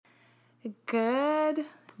Good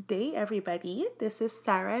day, everybody. This is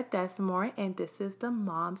Sarah Desmore, and this is the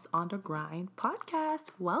Moms on the Grind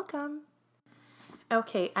podcast. Welcome.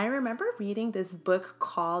 Okay, I remember reading this book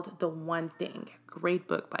called The One Thing. Great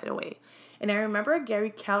book, by the way. And I remember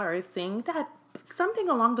Gary Keller saying that something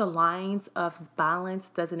along the lines of balance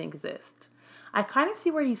doesn't exist. I kind of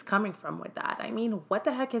see where he's coming from with that. I mean, what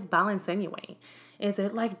the heck is balance anyway? Is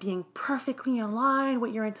it like being perfectly in line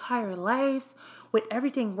with your entire life, with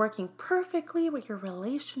everything working perfectly, with your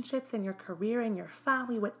relationships and your career and your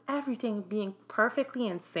family, with everything being perfectly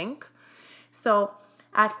in sync? So,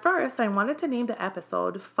 at first, I wanted to name the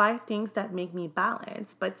episode 5 Things That Make Me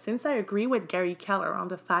Balance, but since I agree with Gary Keller on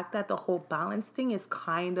the fact that the whole balance thing is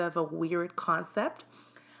kind of a weird concept,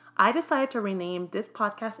 I decided to rename this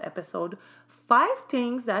podcast episode 5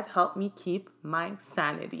 Things That Help Me Keep My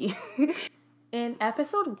Sanity. In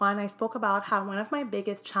episode 1, I spoke about how one of my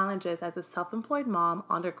biggest challenges as a self-employed mom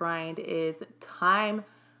on the grind is time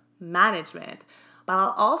management. But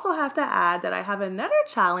I'll also have to add that I have another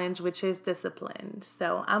challenge, which is discipline.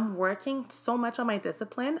 So I'm working so much on my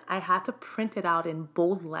discipline, I had to print it out in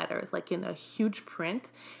bold letters, like in a huge print,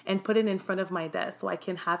 and put it in front of my desk so I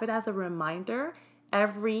can have it as a reminder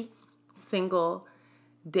every single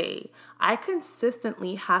day. I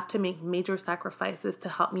consistently have to make major sacrifices to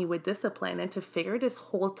help me with discipline and to figure this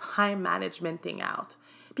whole time management thing out.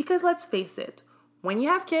 Because let's face it, when you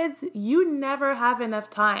have kids, you never have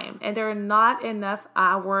enough time and there are not enough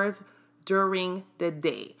hours during the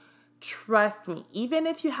day. Trust me, even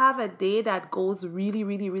if you have a day that goes really,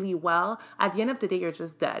 really, really well, at the end of the day, you're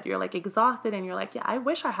just dead. You're like exhausted and you're like, yeah, I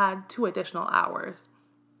wish I had 2 additional hours.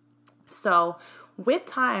 So with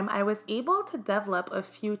time, I was able to develop a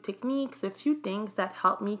few techniques, a few things that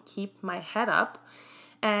helped me keep my head up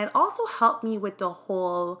and also help me with the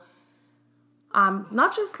whole,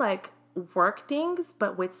 not just like work things,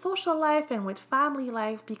 but with social life and with family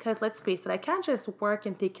life, because let's face it, I can't just work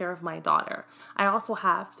and take care of my daughter. I also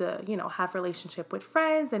have to, have relationship with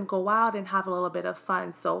friends and go out and have a little bit of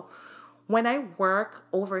fun. So when I work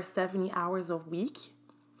over 70 hours a week,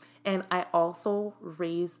 and I also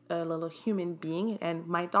raise a little human being. And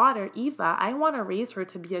my daughter, Eva, I want to raise her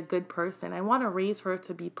to be a good person. I want to raise her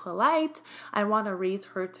to be polite. I want to raise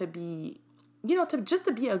her to be,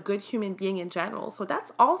 to be a good human being in general. So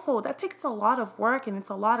that takes a lot of work and it's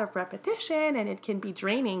a lot of repetition and it can be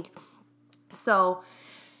draining. So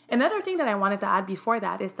another thing that I wanted to add before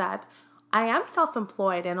that is that I am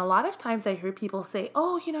self-employed, and a lot of times I hear people say,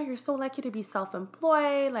 oh, you're so lucky to be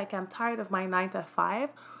self-employed, like I'm tired of my 9 to 5.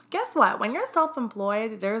 Guess what? When you're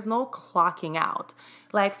self-employed, there's no clocking out.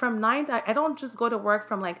 Like I don't just go to work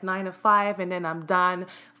from like 9 to 5 and then I'm done.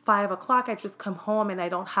 5 o'clock, I just come home and I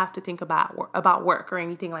don't have to think about work or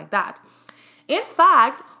anything like that. In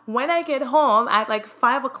fact, when I get home at like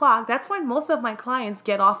 5 o'clock, that's when most of my clients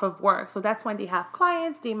get off of work. So that's when they have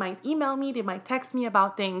clients, they might email me, they might text me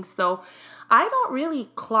about things. So I don't really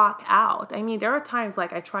clock out. I mean, there are times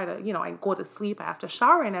like I try to, I go to sleep, I have to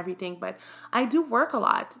shower and everything, but I do work a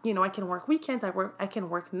lot. I can work weekends, I can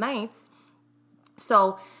work nights.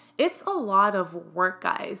 So it's a lot of work,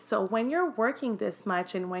 guys. So when you're working this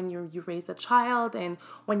much and when you raise a child and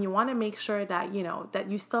when you want to make sure that,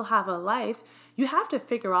 that you still have a life, you have to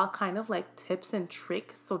figure out kind of like tips and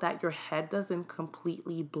tricks so that your head doesn't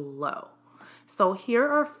completely blow. So here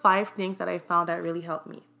are 5 things that I found that really helped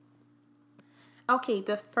me. Okay,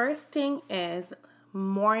 the first thing is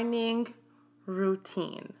morning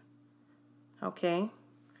routine. Okay.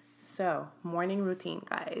 So, morning routine,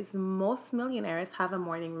 guys. Most millionaires have a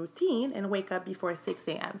morning routine and wake up before 6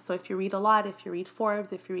 a.m. So, if you read a lot, if you read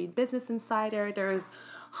Forbes, if you read Business Insider, there's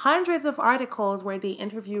hundreds of articles where they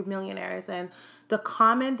interview millionaires, and the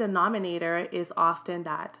common denominator is often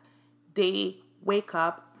that they wake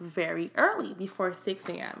up very early, before 6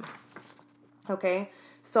 a.m. Okay,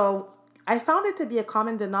 so I found it to be a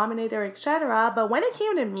common denominator, etc. But when it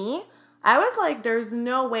came to me, I was like, there's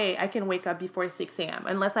no way I can wake up before 6 a.m.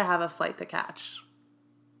 unless I have a flight to catch.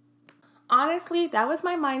 Honestly, that was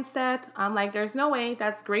my mindset. I'm like, there's no way.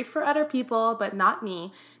 That's great for other people, but not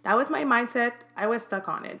me. That was my mindset. I was stuck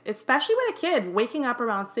on it, especially with a kid waking up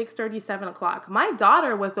around 6:30, 7 o'clock. My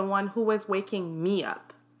daughter was the one who was waking me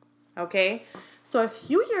up. Okay? So a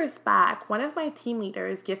few years back, one of my team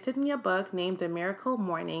leaders gifted me a book named The Miracle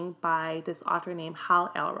Morning by this author named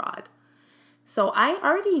Hal Elrod. So I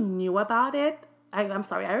already knew about it. I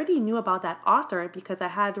already knew about that author because I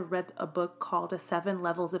had read a book called The 7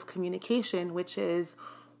 Levels of Communication, which is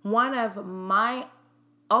one of my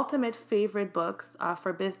ultimate favorite books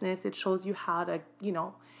for business. It shows you how to,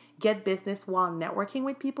 get business while networking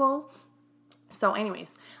with people. So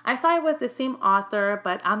anyways, I saw it was the same author,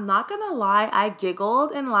 but I'm not gonna lie, I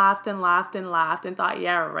giggled and laughed and laughed and laughed and thought,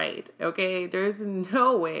 yeah, right. Okay, there's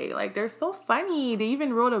no way. Like, they're so funny. They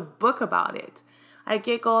even wrote a book about it. I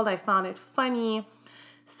giggled, I found it funny.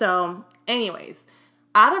 So anyways,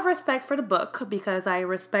 out of respect for the book, because I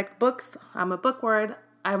respect books, I'm a bookworm.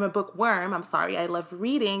 I love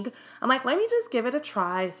reading. I'm like, let me just give it a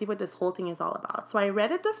try, see what this whole thing is all about. So I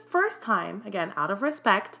read it the first time, again, out of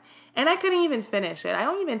respect, and I couldn't even finish it. I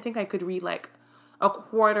don't even think I could read like a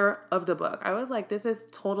quarter of the book. I was like, this is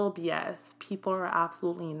total BS. People are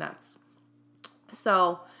absolutely nuts.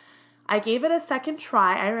 So I gave it a second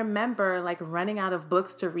try. I remember like running out of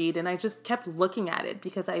books to read, and I just kept looking at it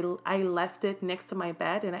because I left it next to my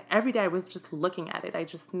bed, and every day I was just looking at it. I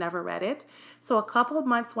just never read it. So a couple of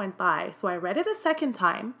months went by. So I read it a second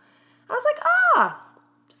time. I was like,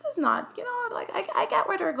 this is not, like I get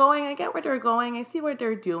where they're going. I see what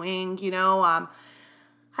they're doing,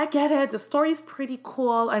 I get it. The story's pretty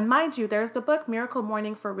cool. And mind you, there's the book Miracle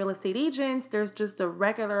Morning for Real Estate Agents. There's just the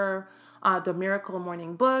regular the Miracle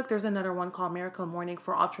Morning book. There's another one called Miracle Morning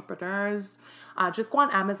for Entrepreneurs. Just go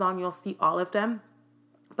on Amazon. You'll see all of them.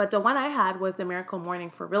 But the one I had was the Miracle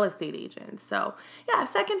Morning for Real Estate Agents. So yeah,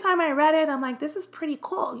 second time I read it, I'm like, this is pretty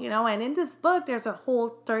cool, And in this book, there's a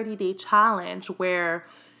whole 30-day challenge where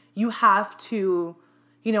you have to,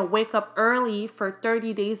 wake up early for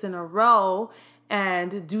 30 days in a row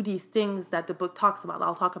and do these things that the book talks about.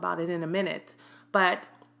 I'll talk about it in a minute. But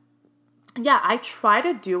yeah, I tried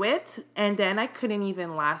to do it, and then I couldn't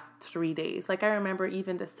even last 3 days. Like, I remember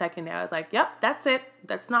even the second day, I was like, yep, that's it.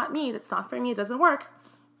 That's not me. That's not for me. It doesn't work.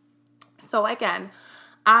 So again,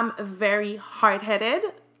 I'm very hard-headed.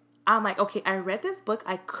 I'm like, okay, I read this book.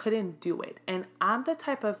 I couldn't do it. And I'm the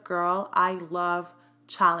type of girl, I love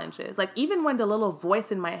challenges. Like, even when the little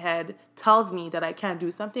voice in my head tells me that I can't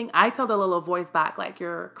do something, I tell the little voice back, like,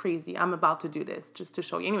 you're crazy. I'm about to do this just to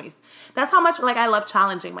show you. Anyways, that's how much, like, I love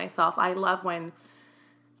challenging myself. I love when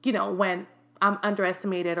I'm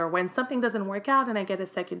underestimated or when something doesn't work out and I get a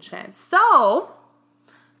second chance. So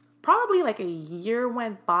probably like a year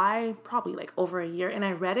went by, probably like over a year, and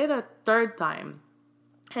I read it a third time.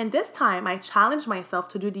 And this time I challenged myself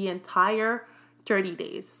to do the entire 30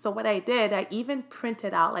 days. So what I did, I even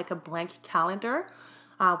printed out like a blank calendar,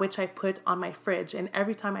 which I put on my fridge. And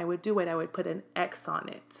every time I would do it, I would put an X on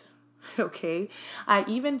it. Okay. I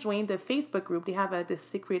even joined the Facebook group. They have the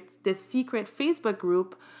secret Facebook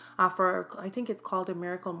group for, I think it's called a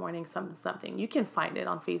Miracle Morning something. You can find it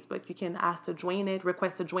on Facebook. You can ask to join it,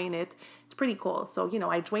 request to join it. It's pretty cool. So,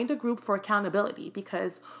 I joined a group for accountability,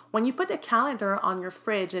 because when you put a calendar on your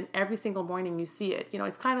fridge and every single morning you see it,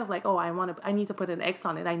 it's kind of like, oh, I need to put an X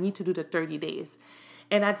on it. I need to do the 30 days.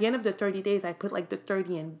 And at the end of the 30 days, I put like the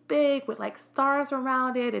 30 in big with like stars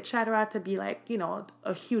around it. It turned out to be like,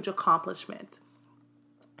 a huge accomplishment.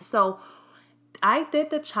 So I did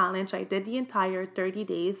the challenge. I did the entire 30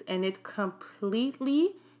 days, and it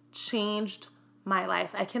completely changed my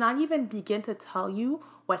life. I cannot even begin to tell you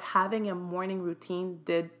what having a morning routine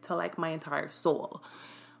did to like my entire soul.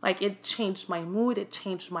 Like, it changed my mood. It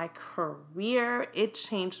changed my career. It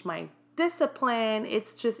changed my discipline.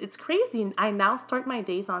 It's crazy. I now start my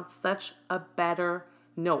days on such a better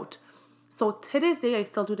note. So to this day, I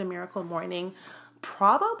still do the Miracle Morning.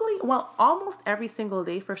 Almost every single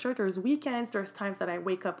day for sure. There's weekends, there's times that I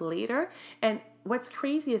wake up later. And what's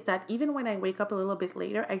crazy is that even when I wake up a little bit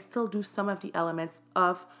later, I still do some of the elements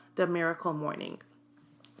of the Miracle Morning.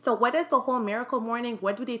 So what is the whole Miracle Morning?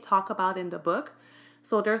 What do they talk about in the book?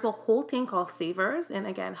 So there's a whole thing called Savers. And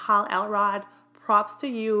again, Hal Elrod, props to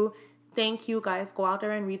you. Thank you, guys. Go out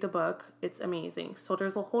there and read the book. It's amazing. So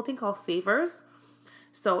there's a whole thing called Savers.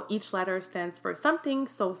 So each letter stands for something.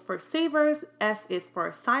 So for Savers, S is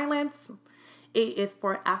for silence. A is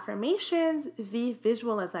for affirmations. V,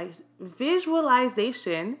 visualization.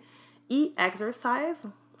 E, exercise.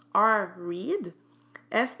 R, read.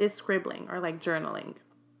 S is scribbling or like journaling.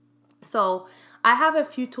 So I have a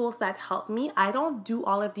few tools that help me. I don't do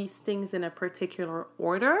all of these things in a particular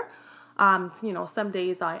order. Some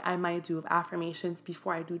days I might do affirmations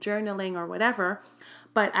before I do journaling or whatever,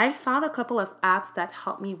 but I found a couple of apps that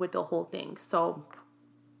help me with the whole thing. So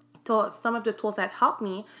some of the tools that help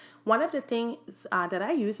me, one of the things that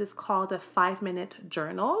I use is called a 5-minute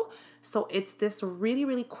journal. So it's this really,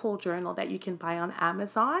 really cool journal that you can buy on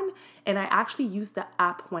Amazon. And I actually use the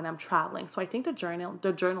app when I'm traveling. So I think the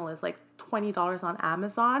journal is like $20 on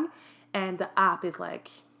Amazon, and the app is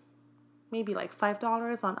like maybe like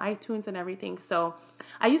 $5 on iTunes and everything. So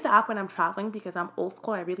I use the app when I'm traveling because I'm old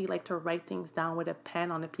school. I really like to write things down with a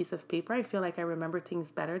pen on a piece of paper. I feel like I remember things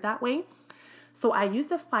better that way. So I use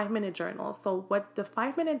the 5-minute journal. So what the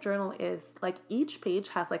 5-minute journal is, like each page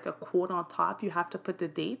has like a quote on top. You have to put the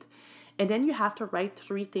date, and then you have to write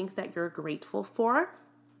 3 things that you're grateful for.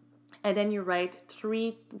 And then you write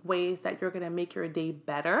 3 ways that you're going to make your day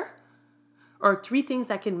better, or 3 things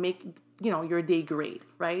that can make, your day great,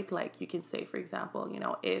 right? Like you can say, for example,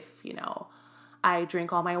 if, I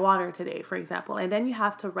drink all my water today, for example. And then you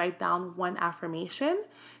have to write down 1 affirmation.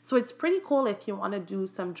 So it's pretty cool if you want to do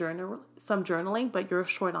some journaling, but you're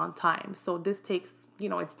short on time. So this takes,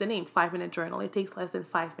 it's the name 5-minute journal. It takes less than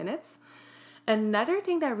 5 minutes. Another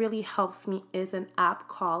thing that really helps me is an app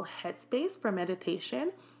called Headspace for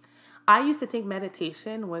meditation. I used to think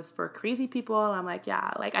meditation was for crazy people. I'm like, yeah,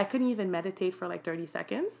 like I couldn't even meditate for like 30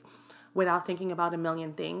 seconds without thinking about a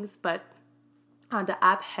million things. But the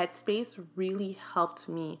app Headspace really helped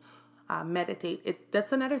me meditate.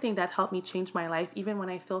 That's another thing that helped me change my life. Even when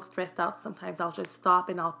I feel stressed out, sometimes I'll just stop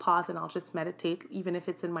and I'll pause and I'll just meditate, even if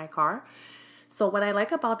it's in my car. So what I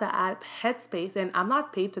like about the app Headspace, and I'm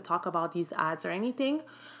not paid to talk about these ads or anything,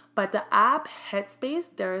 but the app Headspace,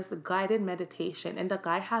 there's a guided meditation, and the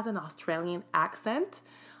guy has an Australian accent.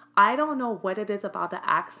 I don't know what it is about the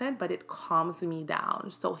accent, but it calms me down.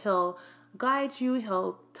 So he'll guide you,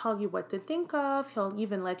 he'll tell you what to think of, he'll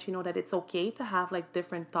even let you know that it's okay to have like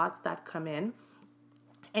different thoughts that come in.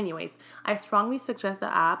 Anyways, I strongly suggest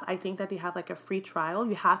the app. I think that they have like a free trial.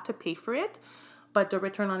 You have to pay for it, but the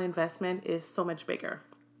return on investment is so much bigger.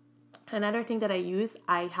 Another thing that I use,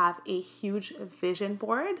 I have a huge vision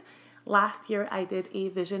board. Last year, I did a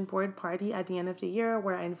vision board party at the end of the year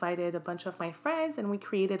where I invited a bunch of my friends and we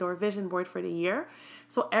created our vision board for the year.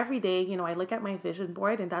 So every day, I look at my vision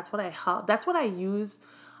board, and that's what I use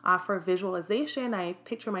for visualization. I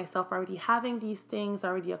picture myself already having these things,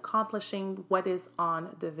 already accomplishing what is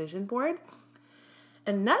on the vision board.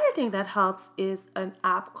 Another thing that helps is an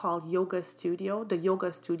app called Yoga Studio, the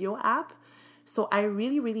Yoga Studio app. So I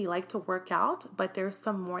really, really like to work out, but there's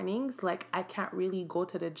some mornings like I can't really go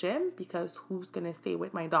to the gym because who's going to stay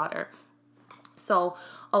with my daughter? So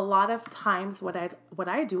a lot of times what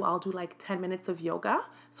I do, I'll do like 10 minutes of yoga.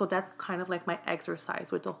 So that's kind of like my exercise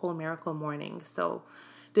with the whole Miracle Morning. So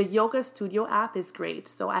the Yoga Studio app is great.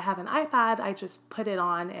 So I have an iPad, I just put it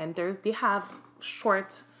on, and they have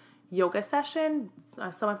short yoga session.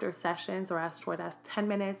 Some of their sessions are as short as 10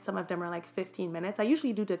 minutes. Some of them are like 15 minutes. I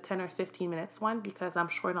usually do the 10 or 15 minutes one because I'm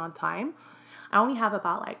short on time. I only have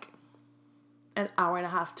about like an hour and a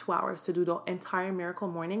half, 2 hours to do the entire Miracle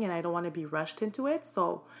Morning, and I don't want to be rushed into it.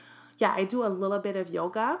 So yeah, I do a little bit of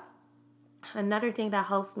yoga. Another thing that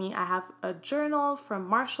helps me, I have a journal from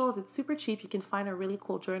Marshalls. It's super cheap. You can find a really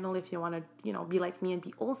cool journal if you want to, be like me and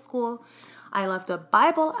be old school. I love the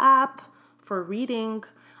Bible app for reading.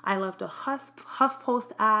 I love the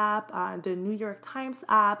HuffPost app, the New York Times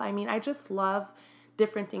app. I mean, I just love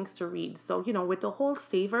different things to read. So, with the whole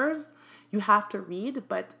Savers, you have to read,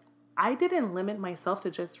 but I didn't limit myself to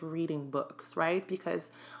just reading books, right? Because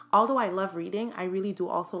although I love reading, I really do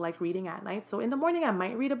also like reading at night. So in the morning, I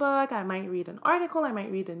might read a book, I might read an article, I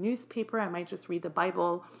might read a newspaper, I might just read the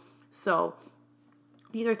Bible. So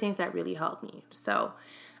these are things that really help me. So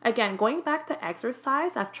again, going back to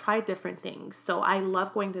exercise, I've tried different things. So I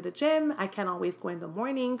love going to the gym. I can't always go in the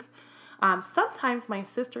morning. Sometimes my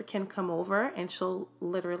sister can come over and she'll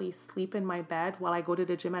literally sleep in my bed while I go to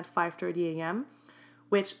the gym at 5:30 a.m.,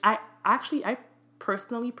 which I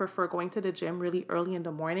personally prefer going to the gym really early in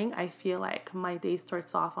the morning. I feel like my day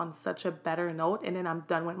starts off on such a better note, and then I'm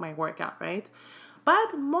done with my workout, right?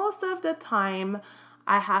 But most of the time,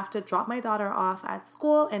 I have to drop my daughter off at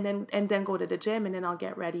school and then go to the gym, and then I'll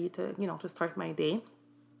get ready to, to start my day.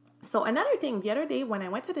 So another thing, the other day when I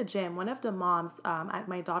went to the gym, one of the moms at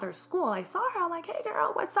my daughter's school, I saw her. I'm like, hey,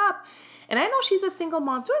 girl, what's up? And I know she's a single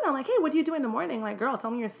mom too. And I'm like, hey, what do you do in the morning? Like, girl,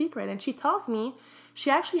 tell me your secret. And she tells me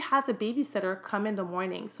she actually has a babysitter come in the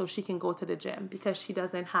morning so she can go to the gym because she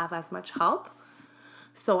doesn't have as much help.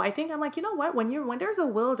 So I think I'm like, you know what? When there's a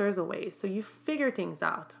will, there's a way. So you figure things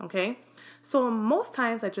out, okay? So most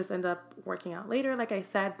times I just end up working out later, like I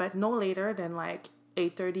said, but no later than like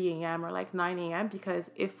 8:30 a.m. or like 9 a.m. because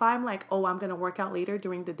if I'm like, oh, I'm going to work out later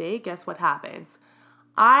during the day, guess what happens?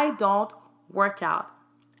 I don't work out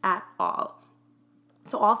at all.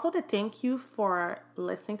 So also to thank you for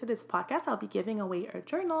listening to this podcast, I'll be giving away a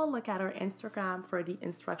journal. Look at our Instagram for the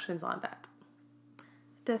instructions on that.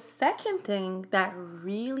 The second thing that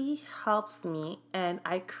really helps me, and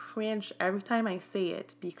I cringe every time I say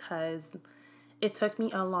it because it took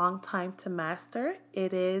me a long time to master,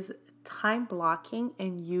 it is time blocking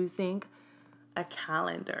and using a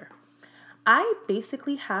calendar. I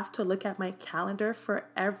basically have to look at my calendar for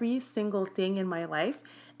every single thing in my life,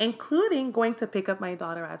 including going to pick up my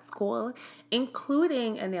daughter at school,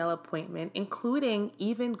 including a nail appointment, including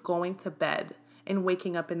even going to bed and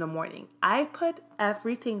waking up in the morning. I put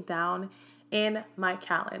everything down in my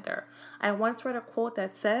calendar. I once read a quote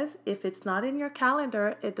that says, if it's not in your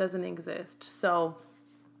calendar, it doesn't exist. So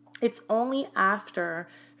it's only after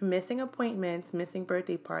missing appointments, missing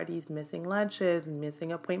birthday parties, missing lunches,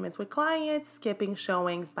 missing appointments with clients, skipping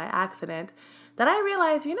showings by accident, that I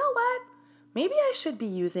realized, you know what? Maybe I should be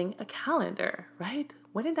using a calendar, right?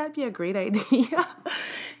 Wouldn't that be a great idea?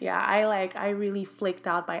 Yeah, I really flaked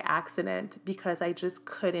out by accident because I just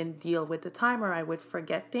couldn't deal with the time, or I would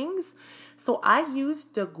forget things. So I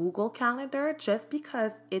used the Google Calendar just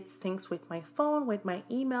because it syncs with my phone, with my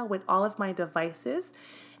email, with all of my devices.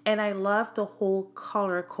 And I love the whole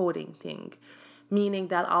color coding thing, meaning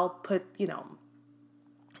that I'll put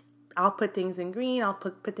things in green, I'll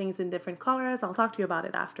put things in different colors. I'll talk to you about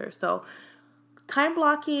it after. So time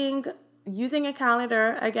blocking, using a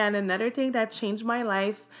calendar, again, another thing that changed my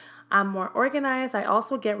life. I'm more organized. I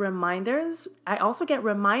also get reminders.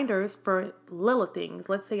 For little things.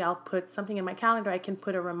 Let's say I'll put something in my calendar. I can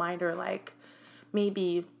put a reminder like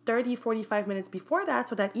maybe 30, 45 minutes before that,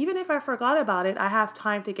 so that even if I forgot about it, I have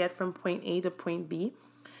time to get from point A to point B.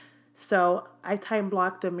 So I time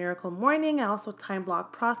blocked the Miracle Morning. I also time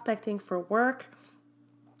block prospecting for work.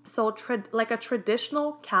 So like a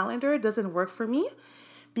traditional calendar doesn't work for me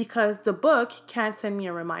because the book can't send me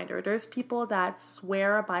a reminder. There's people that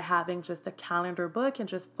swear by having just a calendar book and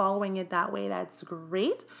just following it that way. That's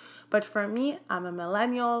great. But for me, I'm a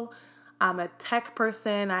millennial. I'm a tech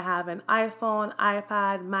person. I have an iPhone,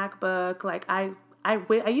 iPad, MacBook. Like I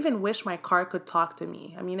even wish my car could talk to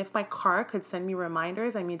me. I mean, if my car could send me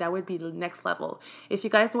reminders, I mean, that would be the next level. If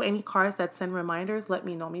you guys know any cars that send reminders, let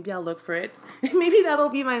me know. Maybe I'll look for it. Maybe that'll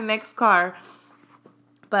be my next car.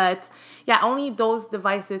 But yeah, only those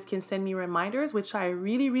devices can send me reminders, which I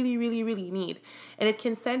really, really, really, really need. And it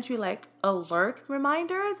can send you like alert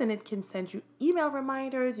reminders, and it can send you email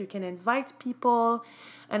reminders. You can invite people.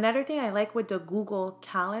 Another thing I like with the Google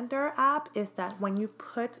Calendar app is that when you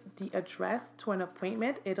put the address to an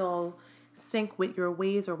appointment, it'll sync with your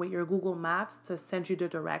Waze or with your Google Maps to send you the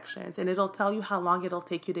directions. And it'll tell you how long it'll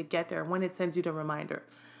take you to get there when it sends you the reminder.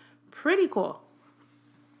 Pretty cool.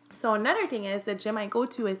 So another thing is the gym I go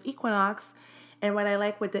to is Equinox. And what I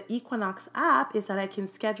like with the Equinox app is that I can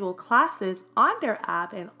schedule classes on their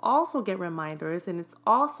app and also get reminders. And it's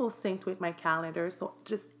also synced with my calendar. So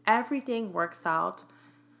just everything works out.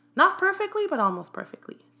 Not perfectly, but almost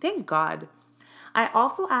perfectly. Thank God. I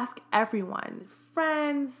also ask everyone,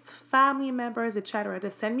 friends, family members, etc.,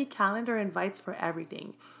 to send me calendar invites for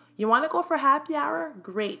everything. You want to go for happy hour?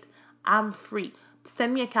 Great. I'm free.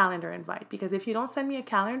 Send me a calendar invite, because if you don't send me a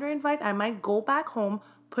calendar invite, I might go back home,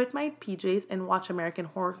 put my PJs, and watch American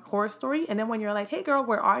Horror Story. And then when you're like, hey girl,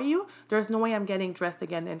 where are you? There's no way I'm getting dressed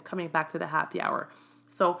again and coming back to the happy hour.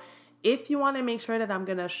 So if you want to make sure that I'm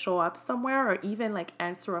going to show up somewhere or even like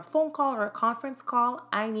answer a phone call or a conference call,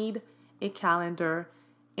 I need a calendar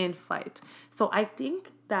invite. So I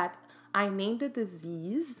think that I named the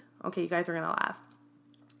disease. Okay, you guys are going to laugh.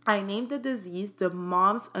 I named the disease the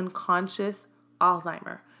mom's unconscious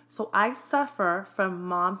Alzheimer. So I suffer from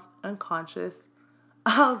mom's unconscious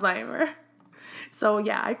Alzheimer. So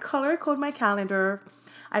yeah, I color code my calendar.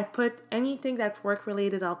 I put anything that's work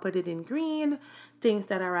related, I'll put it in green. Things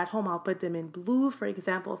that are at home, I'll put them in blue, for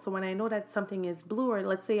example. So when I know that something is blue, or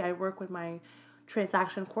let's say I work with my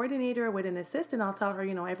transaction coordinator with an assistant, I'll tell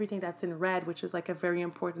her, everything that's in red, which is like a very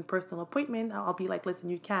important personal appointment, I'll be like, listen,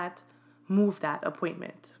 you can't move that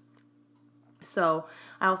appointment. So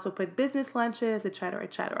I also put business lunches, etc.,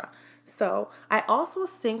 etc. So I also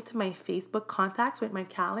synced my Facebook contacts with my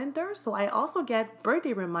calendar. So I also get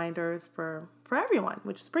birthday reminders for everyone,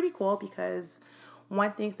 which is pretty cool, because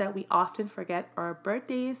one thing that we often forget are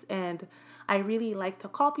birthdays. And I really like to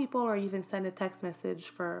call people or even send a text message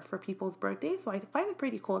for people's birthdays. So I find it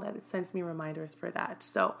pretty cool that it sends me reminders for that.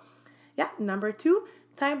 So yeah, number 2,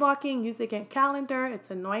 time blocking, using a calendar.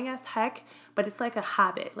 It's annoying as heck, but it's like a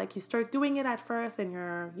habit. Like you start doing it at first and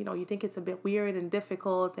you think it's a bit weird and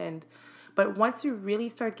difficult, but once you really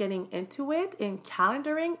start getting into it in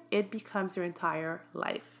calendaring, it becomes your entire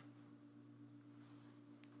life.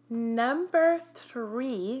 Number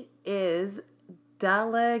 3 is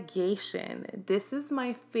delegation. This is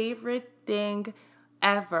my favorite thing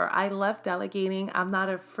ever. I love delegating. I'm not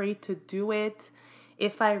afraid to do it.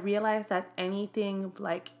 If I realize that anything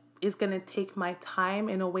is going to take my time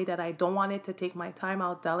in a way that I don't want it to take my time,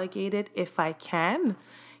 I'll delegate it if I can.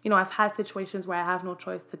 I've had situations where I have no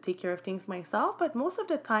choice to take care of things myself, but most of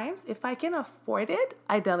the times, if I can afford it,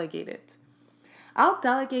 I delegate it. I'll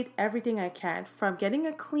delegate everything I can, from getting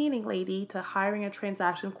a cleaning lady to hiring a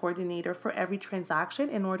transaction coordinator for every transaction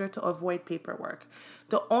in order to avoid paperwork.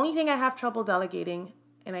 The only thing I have trouble delegating,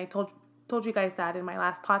 and I told you guys that in my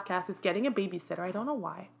last podcast, is getting a babysitter. I don't know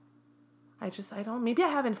why. Maybe I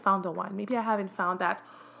haven't found the one. Maybe I haven't found that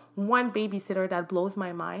one babysitter that blows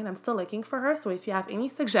my mind. I'm still looking for her. So if you have any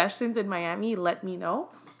suggestions in Miami, let me know.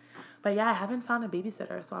 But yeah, I haven't found a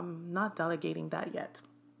babysitter, so I'm not delegating that yet.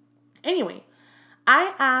 Anyway,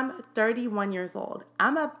 I am 31 years old.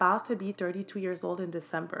 I'm about to be 32 years old in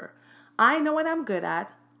December. I know what I'm good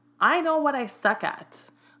at. I know what I suck at.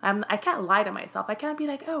 I can't lie to myself. I can't be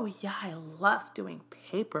like, oh yeah, I love doing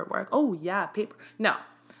paperwork. Oh yeah, paper. No,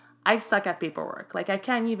 I suck at paperwork. Like, I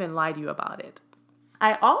can't even lie to you about it.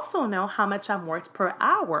 I also know how much I'm worth per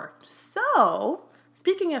hour. So,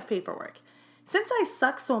 speaking of paperwork, since I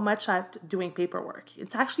suck so much at doing paperwork,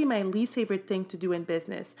 it's actually my least favorite thing to do in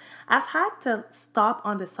business. I've had to stop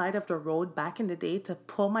on the side of the road back in the day to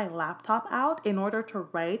pull my laptop out in order to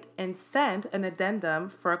write and send an addendum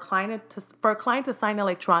for a client to sign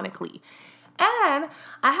electronically. And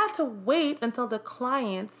I had to wait until the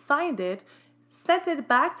client signed it, sent it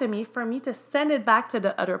back to me for me to send it back to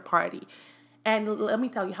the other party. And let me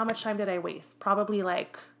tell you, how much time did I waste? Probably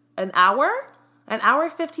like an hour,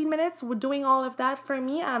 15 minutes with doing all of that for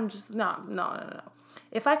me. I'm just, no.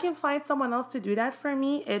 If I can find someone else to do that for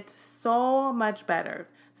me, it's so much better.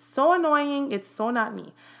 So annoying, it's so not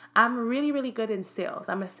me. I'm really, really good in sales.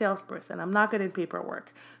 I'm a salesperson. I'm not good in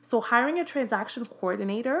paperwork. So hiring a transaction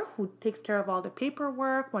coordinator who takes care of all the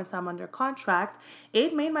paperwork once I'm under contract,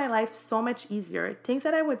 it made my life so much easier. Things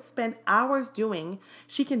that I would spend hours doing,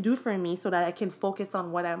 she can do for me so that I can focus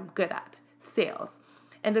on what I'm good at, sales.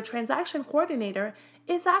 And the transaction coordinator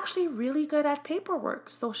is actually really good at paperwork.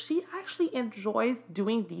 So she actually enjoys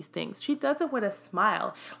doing these things. She does it with a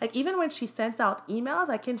smile. Like, even when she sends out emails,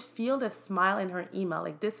 I can feel the smile in her email.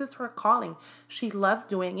 Like, this is her calling. She loves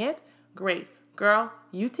doing it. Great. Girl,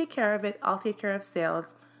 you take care of it. I'll take care of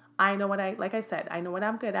sales. I know like I said, I know what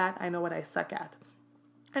I'm good at. I know what I suck at.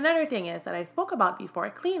 Another thing is that I spoke about before,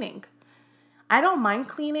 cleaning. I don't mind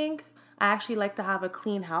cleaning. I actually like to have a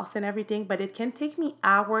clean house and everything, but it can take me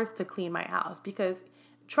hours to clean my house, because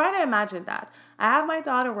try to imagine that. I have my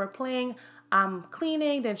daughter, we're playing, I'm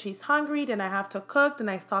cleaning, then she's hungry, then I have to cook, then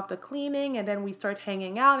I stop the cleaning, and then we start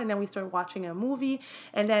hanging out, and then we start watching a movie,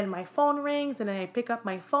 and then my phone rings, and then I pick up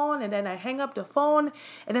my phone, and then I hang up the phone,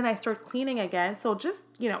 and then I start cleaning again. So just,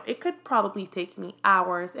 it could probably take me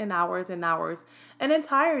hours and hours and hours, an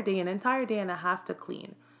entire day and a half to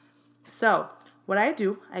clean. So what I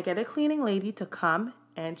do, I get a cleaning lady to come,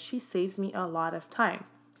 and she saves me a lot of time.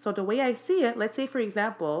 So the way I see it, let's say, for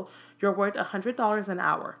example, you're worth $100 an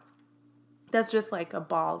hour. That's just like a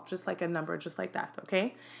ball, just like a number, just like that,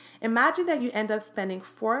 okay? Imagine that you end up spending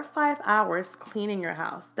 4 or 5 hours cleaning your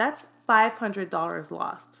house. That's $500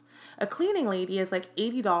 lost. A cleaning lady is like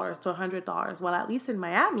 $80 to $100, well, at least in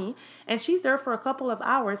Miami, and she's there for a couple of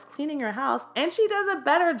hours cleaning your house, and she does a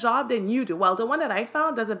better job than you do. Well, the one that I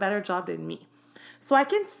found does a better job than me. So I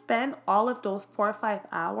can spend all of those 4 or 5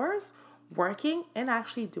 hours working and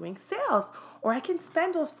actually doing sales. Or I can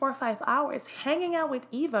spend those 4 or 5 hours hanging out with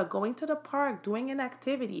Eva, going to the park, doing an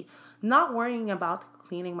activity, not worrying about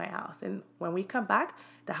cleaning my house. And when we come back,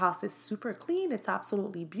 the house is super clean. It's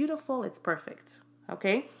absolutely beautiful. It's perfect.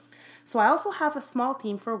 Okay? So I also have a small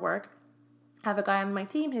team for work. I have a guy on my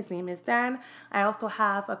team. His name is Dan. I also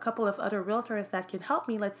have a couple of other realtors that can help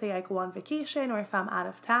me. Let's say I go on vacation, or if I'm out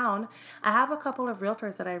of town, I have a couple of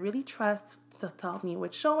realtors that I really trust to help me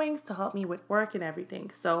with showings, to help me with work and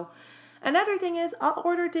everything. So another thing is, I'll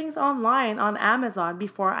order things online on Amazon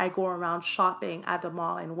before I go around shopping at the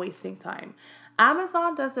mall and wasting time.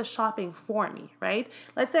 Amazon does the shopping for me, right?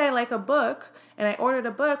 Let's say I like a book and I ordered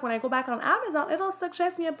a book. When I go back on Amazon, it'll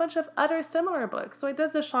suggest me a bunch of other similar books. So it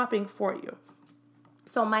does the shopping for you.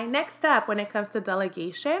 So my next step when it comes to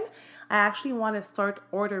delegation, I actually want to start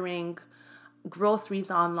ordering groceries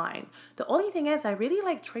online. The only thing is, I really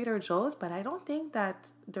like Trader Joe's, but I don't think that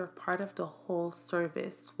they're part of the whole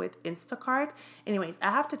service with Instacart. Anyways, I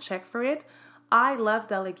have to check for it. I love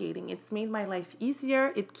delegating. It's made my life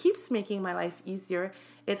easier. It keeps making my life easier.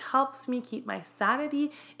 It helps me keep my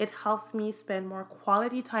sanity. It helps me spend more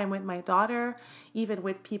quality time with my daughter, even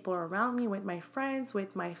with people around me, with my friends,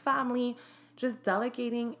 with my family. Just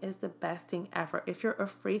delegating is the best thing ever. If you're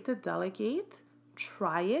afraid to delegate,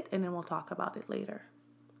 try it, and then we'll talk about it later.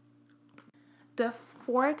 The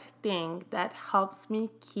fourth thing that helps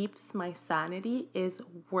me keeps my sanity is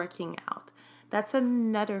working out. That's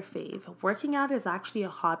another fave. Working out is actually a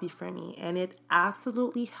hobby for me, and it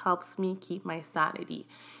absolutely helps me keep my sanity.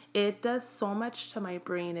 It does so much to my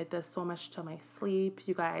brain. It does so much to my sleep.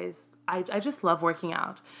 You guys, I just love working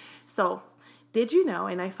out. So, did you know,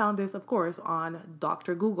 and I found this, of course, on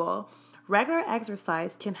Dr. Google, regular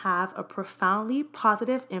exercise can have a profoundly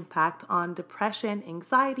positive impact on depression,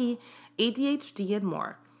 anxiety, ADHD, and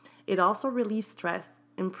more. It also relieves stress,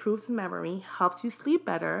 improves memory, helps you sleep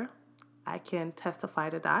better. I can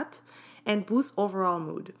testify to that, and boosts overall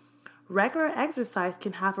mood. Regular exercise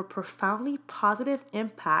can have a profoundly positive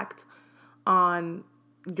impact on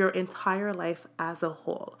your entire life as a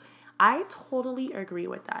whole. I totally agree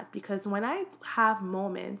with that because when I have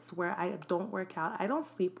moments where I don't work out, I don't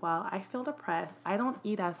sleep well, I feel depressed, I don't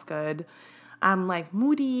eat as good, I'm like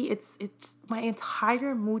moody, it's my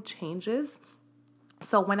entire mood changes.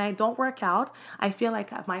 So when I don't work out, I feel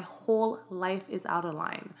like my whole life is out of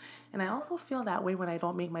line. And I also feel that way when I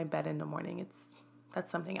don't make my bed in the morning. That's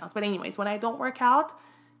something else. But anyways, when I don't work out,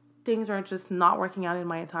 things are just not working out in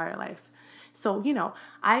my entire life. So,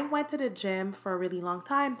 I went to the gym for a really long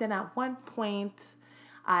time. Then at one point,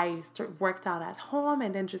 I worked out at home.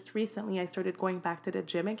 And then just recently, I started going back to the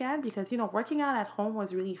gym again because, working out at home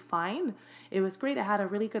was really fine. It was great. I had a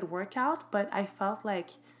really good workout, but I felt like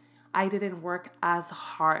I didn't work as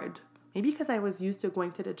hard. Maybe because I was used to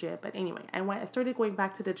going to the gym. But anyway, I started going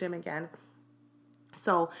back to the gym again.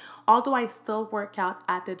 So although I still work out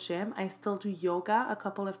at the gym, I still do yoga a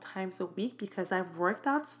couple of times a week because I've worked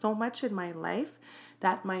out so much in my life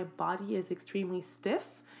that my body is extremely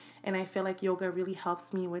stiff. And I feel like yoga really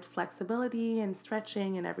helps me with flexibility and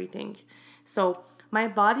stretching and everything. So my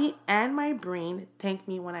body and my brain thank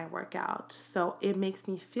me when I work out. So it makes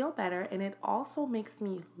me feel better and it also makes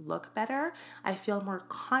me look better. I feel more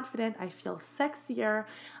confident. I feel sexier.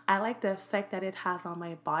 I like the effect that it has on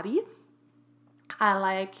my body. I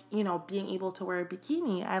like, being able to wear a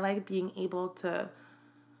bikini. I like being able to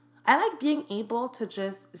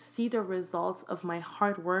just see the results of my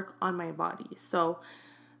hard work on my body. So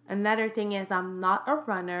another thing is I'm not a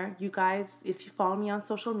runner. You guys, if you follow me on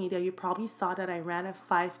social media, you probably saw that I ran a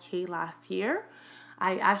 5K last year.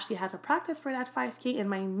 I actually had to practice for that 5K and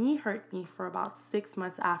my knee hurt me for about 6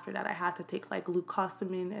 months after that. I had to take like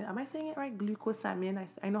glucosamine. Am I saying it right? Glucosamine.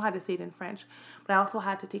 I know how to say it in French, but I also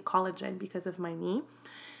had to take collagen because of my knee.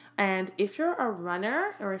 And if you're a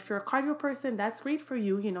runner or if you're a cardio person, that's great for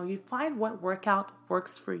you. You find what workout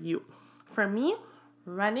works for you. For me,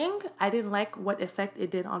 running, I didn't like what effect it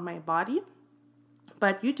did on my body.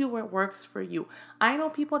 But you do what works for you. I know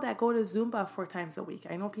people that go to Zumba 4 times a week.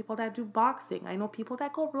 I know people that do boxing. I know people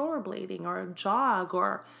that go rollerblading or jog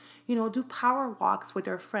or, do power walks with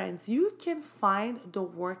their friends. You can find the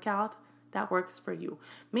workout that works for you.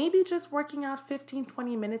 Maybe just working out 15,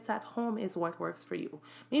 20 minutes at home is what works for you.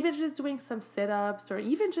 Maybe just doing some sit-ups or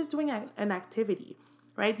even just doing an activity,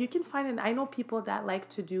 right? You can find I know people that like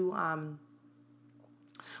to do,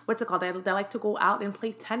 what's it called? They like to go out and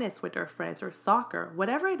play tennis with their friends or soccer.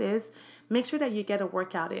 Whatever it is, make sure that you get a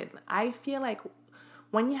workout in. I feel like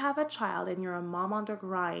when you have a child and you're a mom on the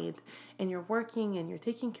grind and you're working and you're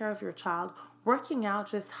taking care of your child, working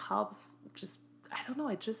out just helps,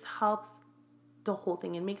 it just helps the whole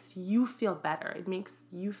thing. It makes you feel better. It makes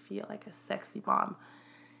you feel like a sexy mom.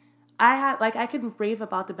 I could rave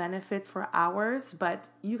about the benefits for hours, but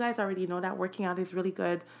you guys already know that working out is really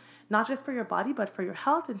good, not just for your body, but for your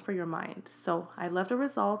health and for your mind. So I love the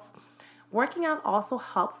results. Working out also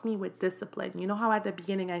helps me with discipline. You know how at the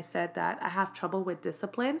beginning I said that I have trouble with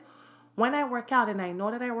discipline? When I work out and I know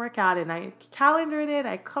that I work out and I calendared it,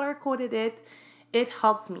 I color coded it, it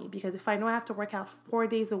helps me because if I know I have to work out 4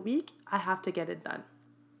 days a week, I have to get it done.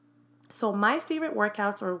 So my favorite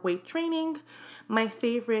workouts are weight training. My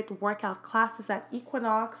favorite workout classes at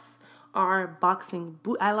Equinox are boxing.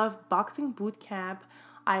 I love boxing boot camp.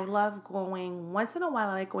 I love going, once in a while,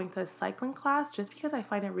 I like going to a cycling class just because I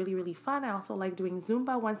find it really, really fun. I also like doing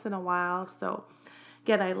Zumba once in a while. So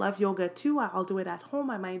again, I love yoga too. I'll do it at home.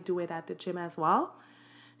 I might do it at the gym as well.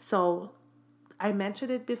 So I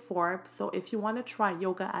mentioned it before. So if you want to try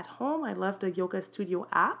yoga at home, I love the Yoga Studio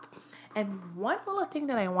app. And one little thing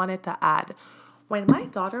that I wanted to add, when my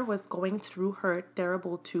daughter was going through her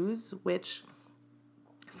terrible twos, which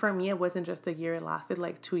for me, it wasn't just a year, it lasted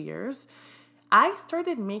like 2 years, I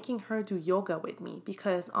started making her do yoga with me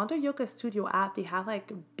because on the Yoga Studio app, they have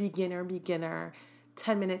like beginner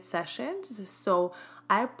 10-minute sessions. So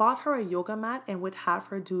I bought her a yoga mat and would have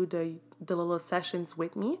her do the little sessions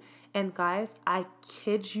with me. And guys, I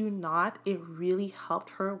kid you not, it really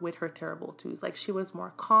helped her with her terrible twos. Like she was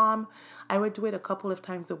more calm. I would do it a couple of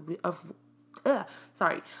times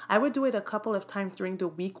I would do it a couple of times during the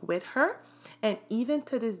week with her. And even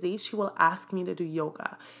to this day, she will ask me to do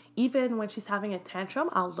yoga. Even when she's having a tantrum,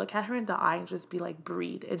 I'll look at her in the eye and just be like,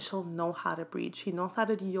 breathe. And she'll know how to breathe. She knows how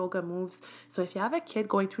to do yoga moves. So if you have a kid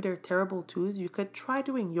going through their terrible twos, you could try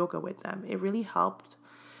doing yoga with them. It really helped.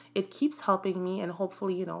 It keeps helping me. And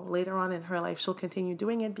hopefully, later on in her life, she'll continue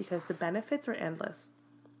doing it because the benefits are endless.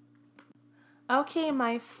 Okay,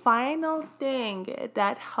 my final thing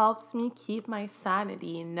that helps me keep my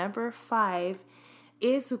sanity, number 5,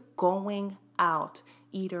 is going out,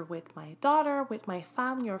 either with my daughter, with my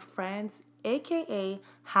family or friends, aka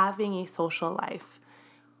having a social life.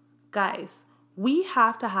 Guys, we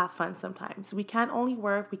have to have fun sometimes. We can't only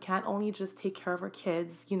work. We can't only just take care of our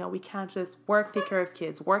kids. We can't just work, take care of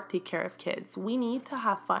kids, work, take care of kids. We need to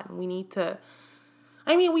have fun. We need to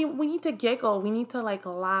we need to giggle. We need to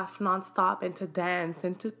laugh nonstop and to dance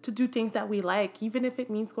and to do things that we like, even if it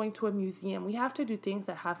means going to a museum. We have to do things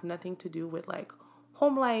that have nothing to do with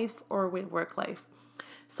home life or with work life.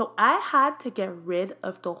 So I had to get rid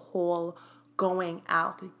of the whole going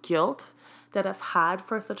out guilt that I've had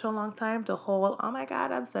for such a long time. The whole, oh my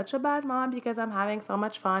God, I'm such a bad mom because I'm having so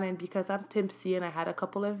much fun and because I'm tipsy and I had a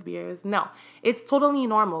couple of beers. No, it's totally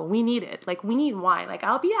normal. We need it. We need wine.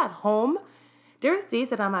 I'll be at home. There's days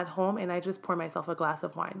that I'm at home and I just pour myself a glass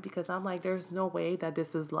of wine because I'm like, there's no way that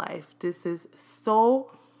this is life. This is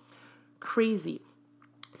so crazy.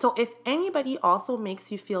 So if anybody also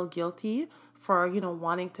makes you feel guilty for,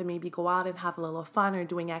 wanting to maybe go out and have a little fun or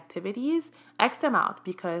doing activities, X them out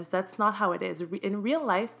because that's not how it is. In real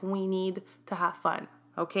life, we need to have fun,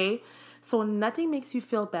 okay? So nothing makes you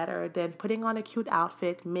feel better than putting on a cute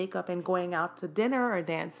outfit, makeup, and going out to dinner or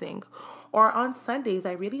dancing. Or on Sundays,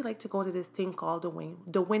 I really like to go to this thing called the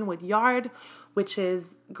Wynwood Yard, which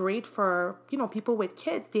is great for, people with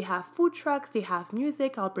kids. They have food trucks, they have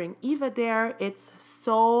music. I'll bring Eva there. It's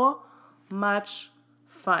so much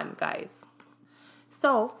fun, guys.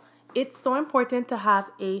 So it's so important to have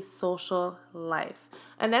a social life.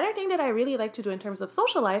 Another thing that I really like to do in terms of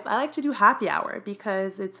social life, I like to do happy hour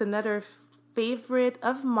because it's another favorite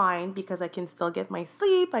of mine because I can still get my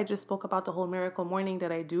sleep. I just spoke about the whole miracle morning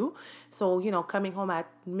that I do. So, coming home at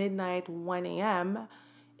midnight, 1 a.m.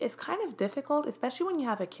 is kind of difficult, especially when you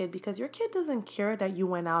have a kid because your kid doesn't care that you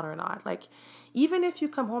went out or not. Even if you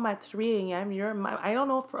come home at 3 a.m., I don't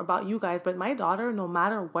know about you guys, but my daughter, no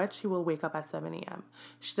matter what, she will wake up at 7 a.m.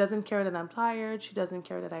 She doesn't care that I'm tired. She doesn't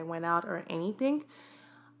care that I went out or anything.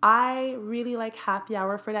 I really like happy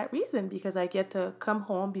hour for that reason because I get to come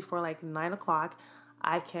home before 9 o'clock.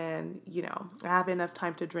 I can, I have enough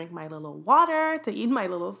time to drink my little water, to eat my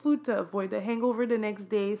little food, to avoid the hangover the next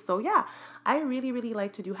day. So yeah, I really, really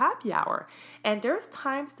like to do happy hour. And there's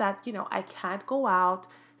times that, I can't go out.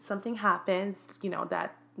 Something happens,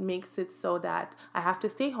 that makes it so that I have to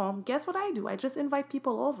stay home. Guess what I do? I just invite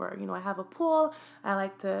people over. I have a pool. I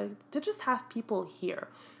like to just have people here.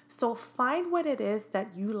 So find what it is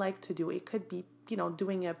that you like to do. It could be,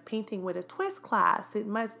 doing a painting with a twist class. It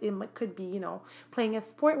could be, playing a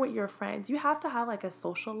sport with your friends. You have to have a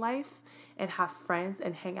social life and have friends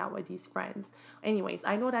and hang out with these friends. Anyways,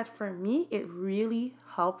 I know that for me, it really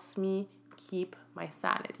helps me keep my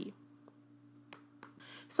sanity.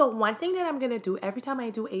 So one thing that I'm going to do every time I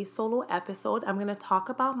do a solo episode, I'm going to talk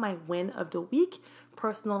about my win of the week,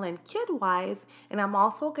 personal and kid-wise, and I'm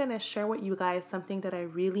also going to share with you guys something that I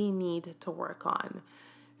really need to work on.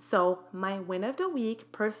 So my win of the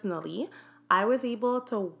week, personally, I was able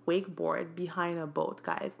to wakeboard behind a boat,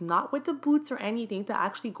 guys. Not with the boots or anything, to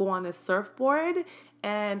actually go on a surfboard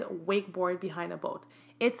and wakeboard behind a boat.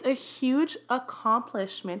 It's a huge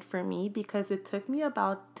accomplishment for me because it took me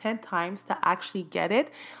about 10 times to actually get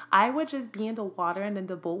it. I would just be in the water and then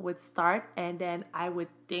the boat would start and then I would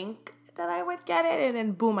think that I would get it and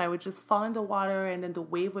then boom, I would just fall in the water and then the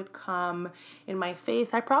wave would come in my face.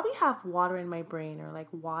 I probably have water in my brain or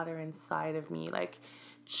water inside of me.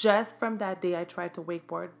 Just from that day, I tried to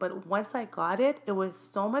wakeboard. But once I got it, it was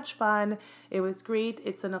so much fun. It was great.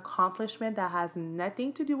 It's an accomplishment that has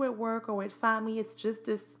nothing to do with work or with family. It's just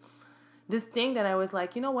this thing that I was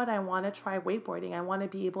like, you know what? I want to try wakeboarding. I want to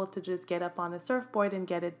be able to just get up on a surfboard and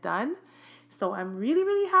get it done. So I'm really,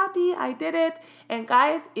 really happy I did it. And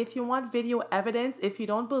guys, if you want video evidence, if you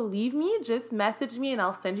don't believe me, just message me and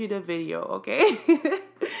I'll send you the video, okay?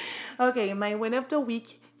 Okay, my win of the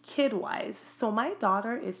week, kid-wise. So my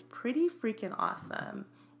daughter is pretty freaking awesome.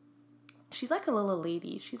 She's like a little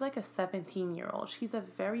lady. She's like a 17-year-old. She's a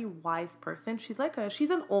very wise person. She's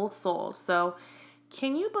an old soul. So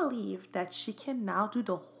can you believe that she can now do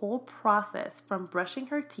the whole process from brushing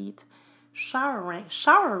her teeth,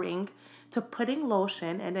 showering to putting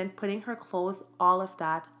lotion and then putting her clothes, all of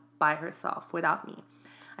that by herself without me.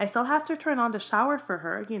 I still have to turn on the shower for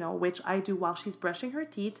her, which I do while she's brushing her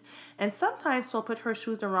teeth. And sometimes she'll put her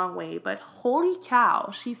shoes the wrong way. But holy cow,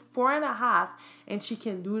 she's 4.5 and she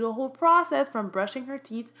can do the whole process from brushing her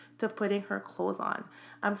teeth to putting her clothes on.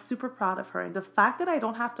 I'm super proud of her. And the fact that I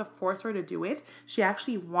don't have to force her to do it, she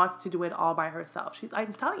actually wants to do it all by herself.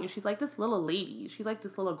 I'm telling you, she's like this little lady. She's like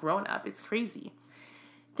this little grown up. It's crazy.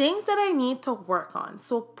 Things that I need to work on.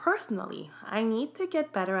 So personally, I need to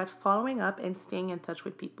get better at following up and staying in touch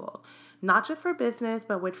with people, not just for business,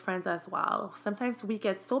 but with friends as well. Sometimes we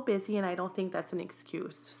get so busy and I don't think that's an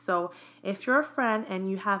excuse. So if you're a friend and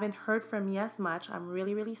you haven't heard from me as much, I'm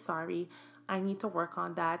really, really sorry. I need to work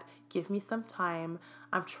on that. Give me some time.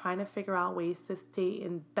 I'm trying to figure out ways to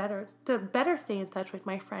better stay in touch with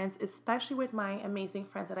my friends, especially with my amazing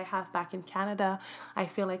friends that I have back in Canada. I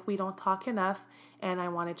feel like we don't talk enough and I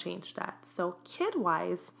want to change that. So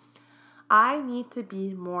kid-wise, I need to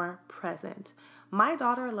be more present. My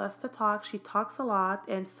daughter loves to talk. She talks a lot,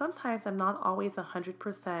 and sometimes I'm not always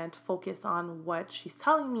 100% focused on what she's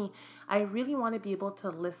telling me. I really want to be able to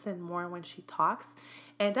listen more when she talks,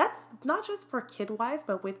 and that's not just for kid-wise,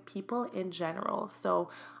 but with people in general.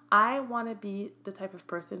 So I want to be the type of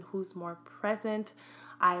person who's more present.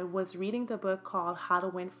 I was reading the book called How to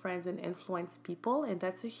Win Friends and Influence People, and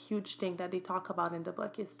that's a huge thing that they talk about in the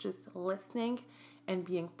book. It's just listening and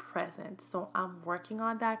being present. So I'm working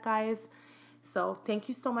on that, guys. So thank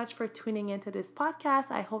you so much for tuning into this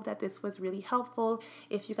podcast. I hope that this was really helpful.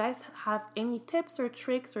 If you guys have any tips or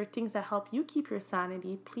tricks or things that help you keep your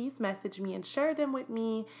sanity, please message me and share them with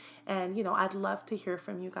me. And, I'd love to hear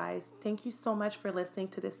from you guys. Thank you so much for listening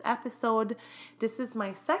to this episode. This is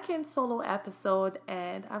my second solo episode,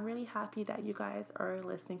 and I'm really happy that you guys are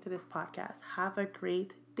listening to this podcast. Have a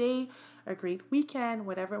great day, a great weekend,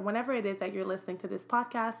 whenever it is that you're listening to this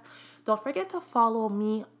podcast. Don't forget to follow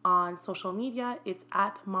me on social media. It's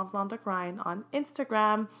at Moms on the Grind on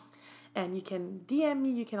Instagram. And you can DM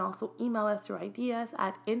me. You can also email us your ideas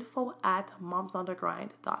at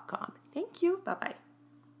info@momsonthegrind.com. Thank you. Bye-bye.